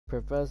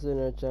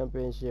Professional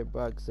Championship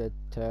boxer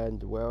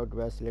turned World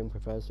Wrestling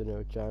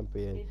Professional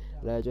Champion,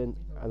 legend,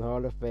 and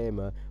Hall of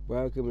Famer.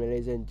 Welcome,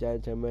 ladies and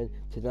gentlemen.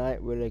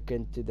 Tonight we're looking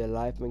into the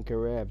life and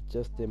career of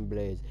Justin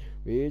Blaze.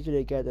 We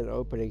usually get an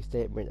opening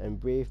statement and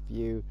brief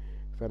you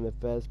from the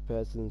first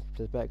person's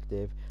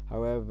perspective.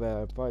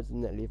 However,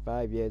 unfortunately,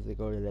 5 years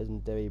ago, the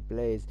legendary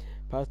Blaze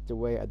passed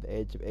away at the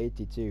age of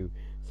 82.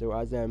 So,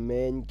 as our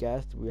main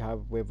guest, we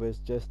have with us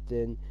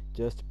Justin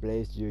Just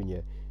Blaze Jr.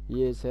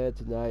 He is here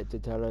tonight to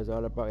tell us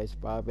all about his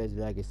father's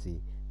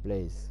legacy.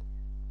 Blaze.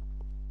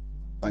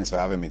 Thanks for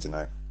having me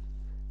tonight.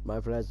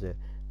 My pleasure.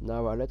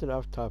 Now, a little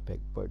off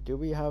topic, but do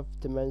we have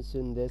to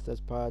mention this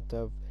as part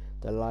of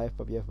the life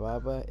of your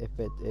father? If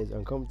it is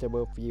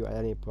uncomfortable for you at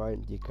any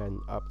point, you can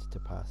opt to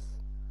pass.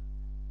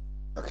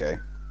 Okay.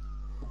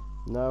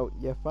 Now,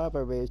 your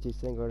father raised you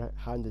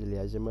single-handedly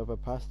as your mother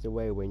passed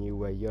away when you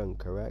were young,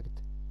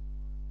 correct?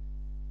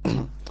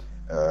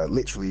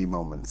 Literally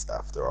moments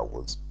after I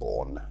was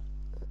born.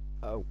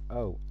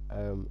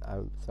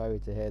 I'm sorry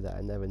to hear that.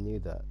 I never knew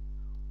that.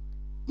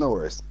 No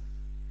worries.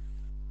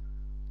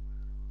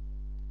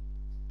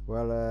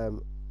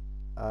 Well,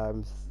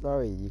 I'm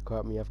sorry you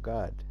caught me off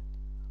guard.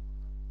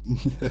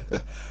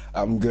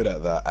 I'm good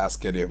at that.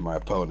 Ask any of my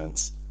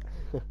opponents.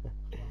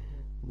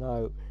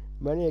 Now,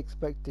 many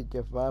expected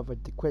your father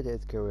to quit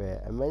his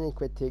career, and many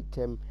critiqued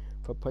him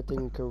for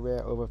putting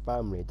career over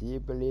family. Do you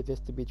believe this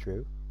to be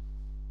true?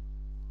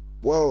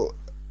 Well,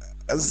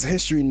 as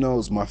history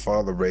knows, my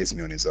father raised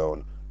me on his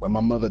own. When my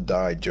mother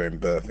died during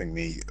birthing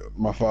me,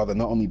 my father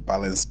not only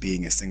balanced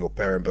being a single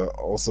parent, but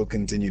also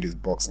continued his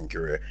boxing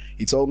career.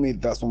 He told me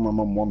that's what my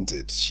mom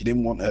wanted. She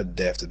didn't want her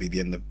death to be the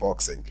end of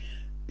boxing.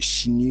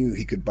 She knew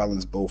he could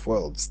balance both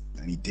worlds,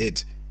 and he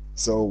did.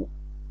 So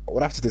I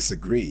would have to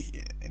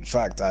disagree. In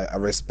fact, I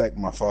respect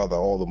my father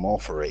all the more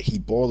for it. He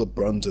bore the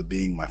brunt of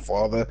being my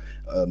father,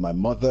 my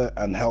mother,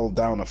 and held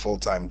down a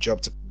full-time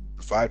job to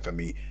provide for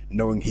me,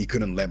 knowing he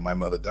couldn't let my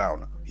mother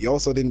down. He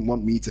also didn't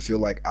want me to feel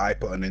like I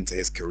put an end to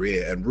his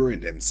career and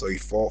ruined him, so he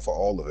fought for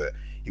all of it.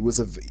 He was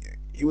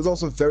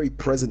also very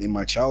present in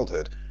my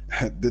childhood.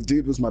 The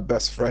dude was my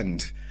best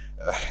friend.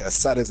 As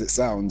sad as it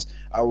sounds,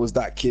 I was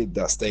that kid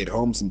that stayed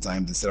home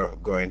sometimes instead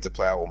of going to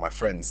play out with my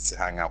friends to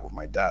hang out with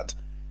my dad.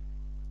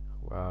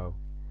 Wow.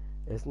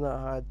 It's not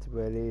hard to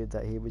believe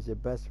that he was your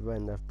best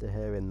friend after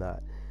hearing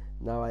that.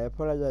 Now, I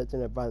apologize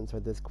in advance for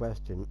this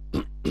question.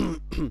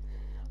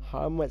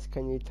 How much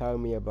can you tell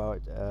me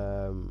about,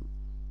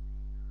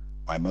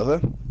 My mother?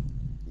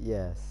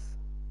 yes.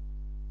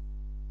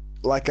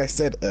 Like I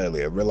said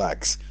earlier,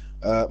 relax.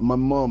 My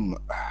mom,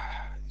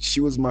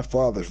 she was my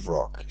father's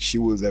rock. She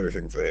was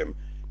everything for him.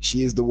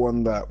 She is the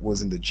one that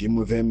was in the gym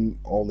with him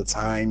all the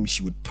time.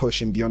 She would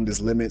push him beyond his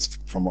limits,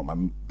 from what my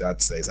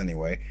dad says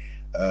anyway.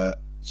 Uh,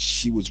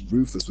 she was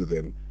ruthless with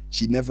him.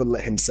 She never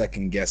let him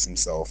second guess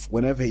himself.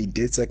 Whenever he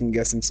did second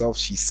guess himself,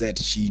 she said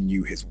she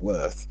knew his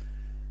worth.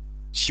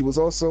 She was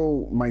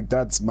also my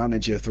dad's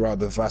manager throughout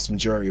the vast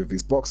majority of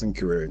his boxing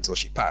career until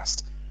she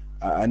passed.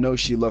 I know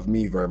she loved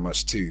me very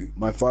much too.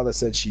 My father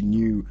said she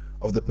knew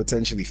of the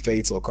potentially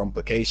fatal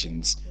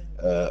complications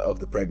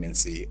of the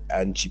pregnancy,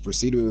 and she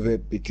proceeded with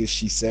it because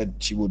she said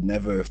she would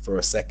never for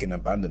a second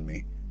abandon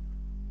me.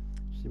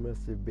 She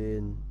must have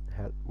been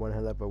one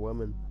hell of a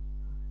woman.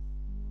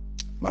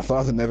 My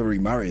father never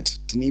remarried,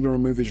 didn't even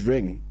remove his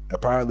ring.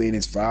 Apparently, in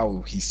his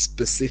vow, he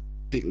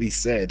specifically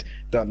said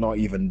that not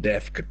even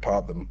death could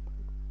part them.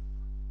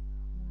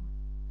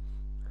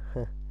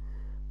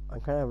 I'm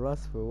kind of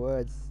lost for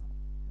words.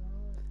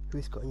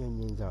 Who's got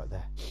onions out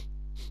there?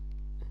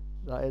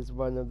 That is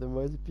one of the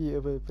most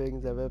beautiful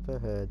things I've ever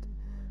heard.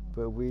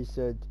 But we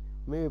should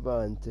move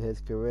on to his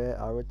career,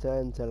 our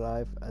return to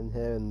life, and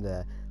here and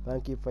there.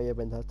 Thank you for your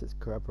fantastic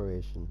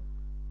cooperation.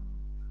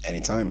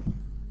 Anytime.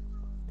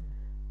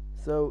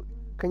 So,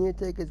 can you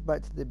take us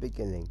back to the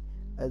beginning?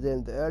 As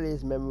in the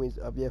earliest memories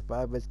of your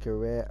father's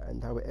career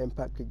and how it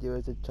impacted you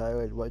as a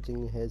child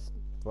watching his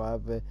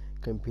father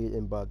compete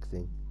in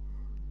boxing?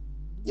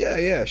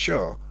 Yeah,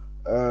 sure.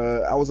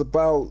 I was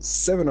about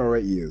 7 or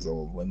 8 years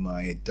old when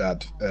my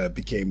dad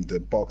became the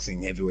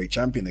boxing heavyweight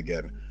champion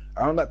again.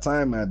 Around that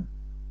time, I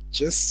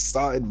just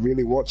started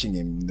really watching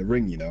him in the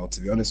ring,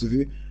 to be honest with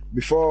you.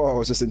 Before, I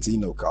was just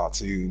into,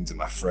 cartoons and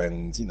my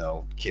friends,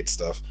 kid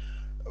stuff.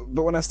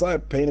 But when I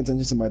started paying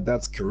attention to my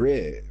dad's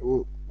career,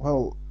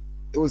 well,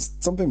 it was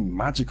something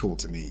magical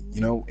to me,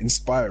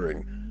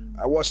 inspiring.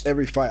 I watched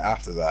every fight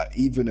after that,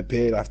 even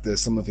appeared after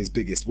some of his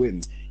biggest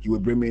wins. He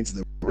would bring me into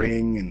the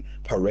ring and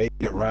parade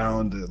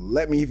around,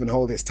 let me even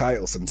hold his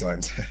title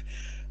sometimes.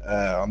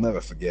 I'll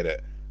never forget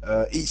it.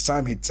 Each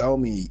time he'd tell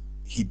me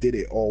he did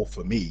it all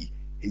for me.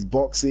 His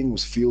boxing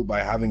was fueled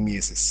by having me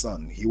as his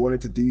son. He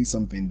wanted to do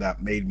something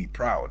that made me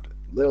proud.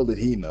 Little did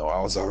he know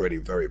I was already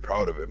very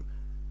proud of him.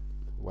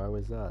 Why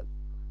was that?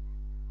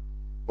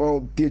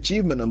 Well, the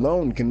achievement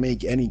alone can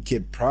make any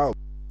kid proud,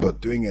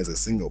 but doing it as a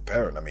single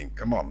parent, I mean,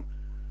 come on.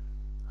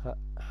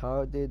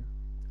 How did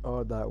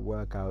all that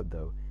work out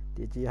though?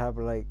 Did you have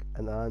like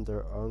an aunt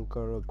or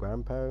uncle or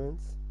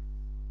grandparents?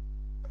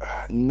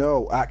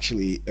 No,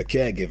 actually, a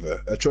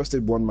caregiver, a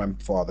trusted one my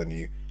father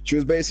knew. She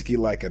was basically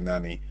like a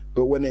nanny.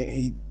 But when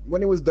he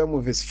was done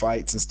with his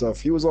fights and stuff,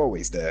 he was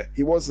always there.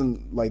 He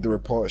wasn't like the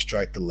reporters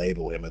tried to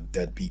label him a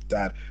deadbeat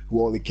dad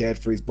who only cared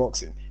for his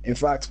boxing. In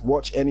fact,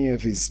 watch any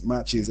of his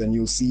matches and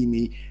you'll see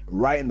me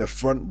right in the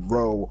front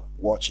row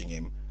watching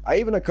him. I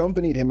even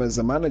accompanied him as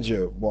a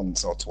manager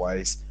once or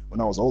twice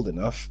when I was old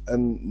enough.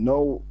 And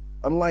no,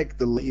 unlike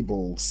the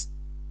labels,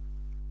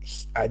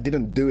 I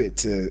didn't do it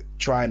to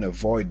try and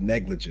avoid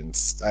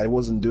negligence. I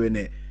wasn't doing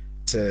it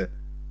to,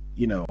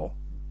 you know,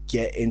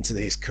 get into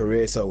his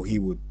career so he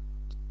would,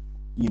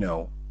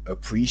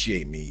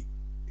 appreciate me.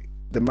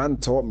 The man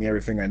taught me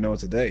everything I know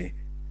today.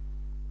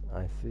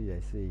 I see, I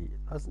see.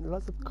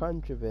 Lots of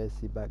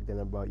controversy back then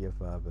about your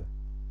father.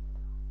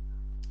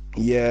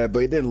 Yeah, but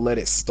he didn't let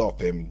it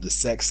stop him. The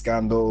sex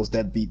scandals,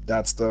 deadbeat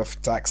dad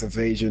stuff, tax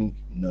evasion,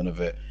 none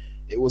of it.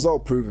 It was all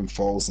proven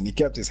false, and he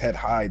kept his head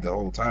high the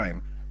whole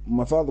time.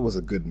 My father was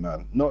a good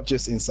man, not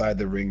just inside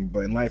the ring, but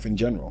in life in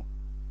general.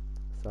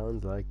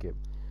 Sounds like it.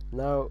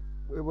 Now,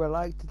 we would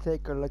like to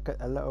take a look at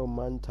a little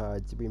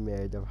montage we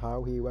made of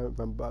how he went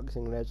from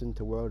boxing legend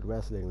to world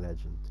wrestling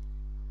legend.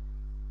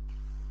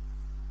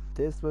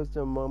 This was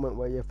the moment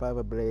where your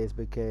father Blaze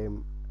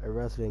became a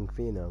wrestling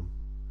phenom.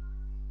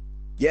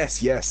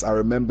 Yes, yes, I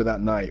remember that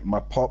night. My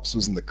pops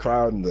was in the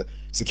crowd and the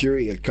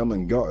security had come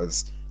and got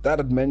us. Dad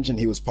had mentioned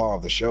he was part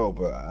of the show,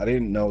 but I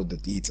didn't know the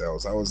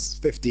details. I was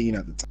 15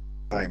 at the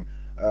time.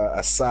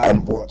 I sat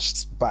and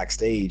watched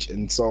backstage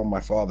and saw my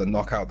father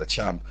knock out the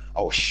champ.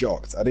 I was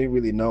shocked. I didn't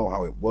really know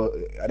how it worked.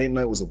 I didn't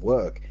know it was a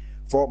work.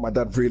 Thought my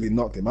dad really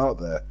knocked him out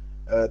there.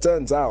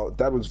 Turns out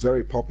Dad was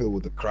very popular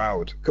with the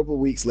crowd. A couple of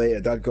weeks later,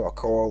 Dad got a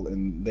call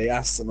and they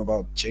asked him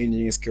about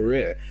changing his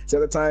career.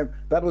 So at the time,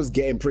 Dad was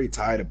getting pretty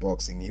tired of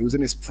boxing. He was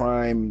in his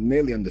prime,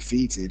 nearly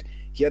undefeated.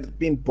 He had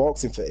been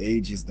boxing for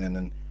ages then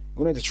and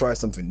wanted to try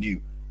something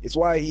new. It's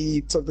why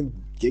he took the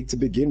gig to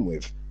begin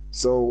with.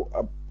 So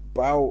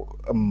about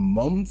a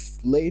month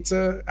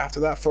later, after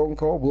that phone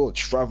call, we were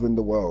traveling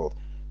the world.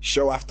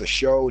 Show after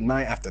show,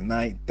 night after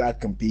night,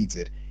 Dad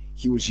competed.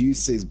 He was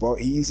used to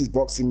he used his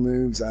boxing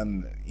moves,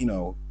 and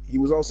he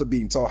was also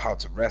being taught how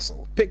to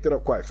wrestle. Picked it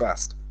up quite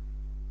fast.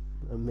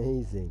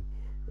 Amazing.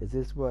 Is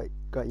this what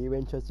got you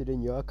interested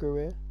in your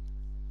career?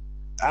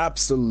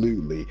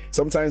 Absolutely.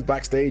 Sometimes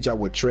backstage, I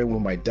would train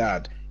with my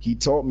dad. He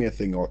taught me a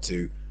thing or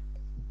two,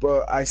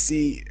 but I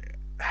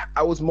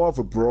was more of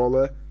a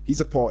brawler. He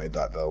supported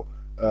that though.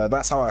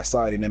 That's how I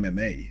started in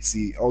MMA.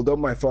 See, although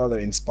my father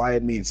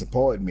inspired me and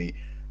supported me,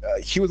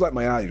 he was like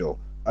my idol.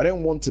 I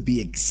didn't want to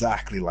be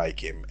exactly like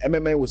him.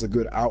 MMA was a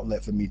good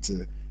outlet for me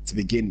to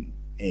begin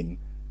in.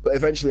 But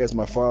eventually, as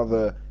my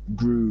father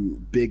grew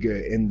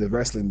bigger in the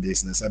wrestling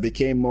business, I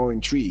became more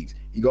intrigued.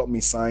 He got me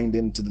signed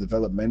into the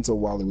developmental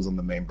while he was on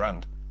the main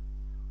brand.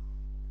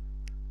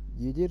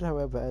 You did,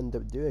 however, end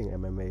up doing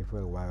MMA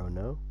for a while,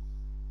 no?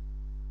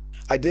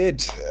 I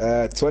did,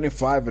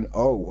 25 and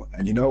 0.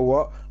 And you know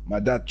what? My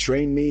dad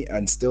trained me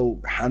and still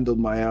handled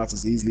my ass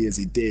as easily as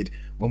he did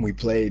when we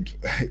played,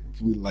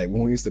 like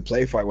when we used to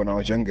play fight when I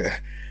was younger.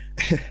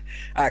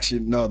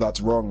 Actually, no,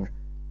 that's wrong.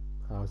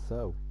 How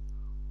so?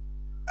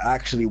 I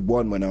actually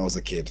won when I was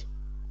a kid.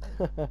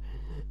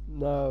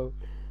 No,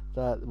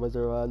 that was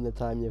around the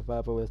time your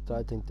father was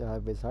starting to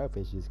have his health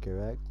issues,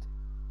 correct?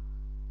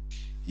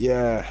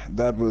 Yeah,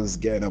 that was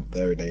getting up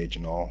there in age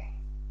and all.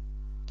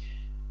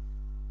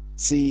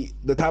 See,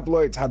 the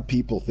tabloids had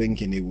people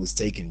thinking he was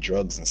taking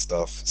drugs and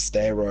stuff,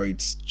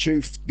 steroids.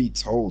 Truth be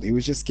told, he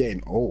was just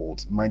getting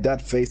old. My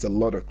dad faced a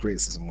lot of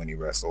criticism when he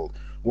wrestled.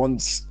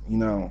 Once,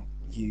 I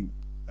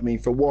mean,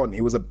 for one, he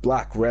was a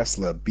black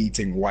wrestler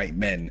beating white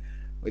men,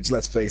 which,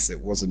 let's face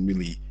it, wasn't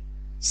really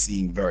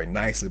seen very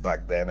nicely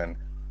back then. And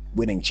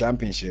winning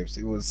championships,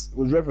 it was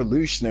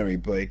revolutionary,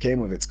 but it came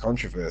with its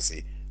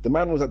controversy. The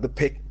man was at the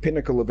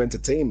pinnacle of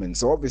entertainment,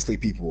 so obviously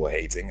people were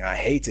hating. I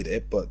hated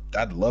it, but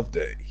Dad loved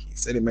it. He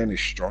said it made me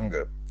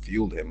stronger,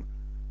 fueled him.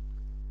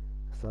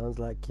 Sounds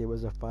like he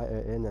was a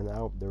fighter in and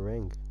out the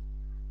ring.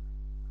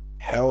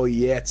 Hell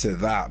yeah to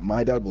that.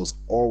 My dad was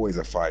always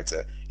a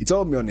fighter. He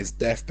told me on his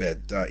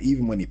deathbed that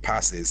even when he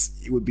passes,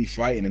 he would be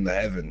fighting in the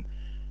heaven.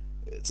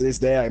 To this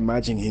day, I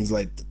imagine he's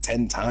like the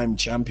 10-time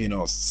champion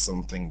or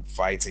something,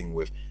 fighting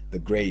with the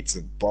greats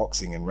of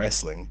boxing and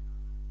wrestling.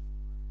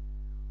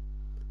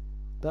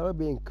 That would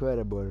be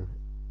incredible.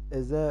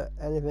 Is there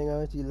anything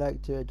else you'd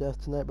like to address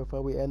tonight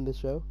before we end the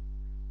show?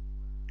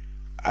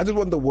 I just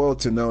want the world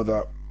to know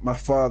that my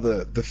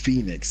father, the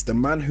Phoenix, the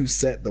man who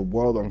set the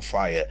world on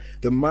fire,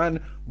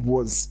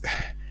 was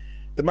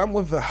the man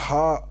with the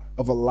heart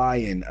of a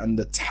lion and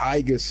the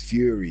tiger's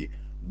fury.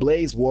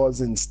 Blaze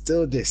was and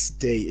still this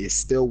day is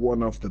still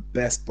one of the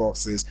best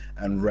boxers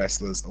and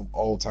wrestlers of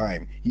all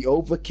time. He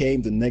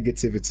overcame the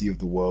negativity of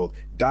the world,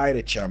 died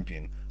a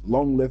champion.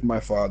 Long live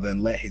my father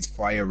and let his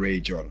fire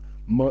rage on.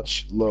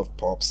 Much love,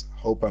 Pops.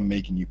 Hope I'm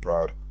making you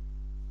proud.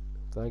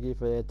 Thank you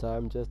for your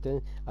time,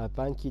 Justin, and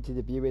thank you to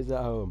the viewers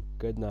at home.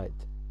 Good night.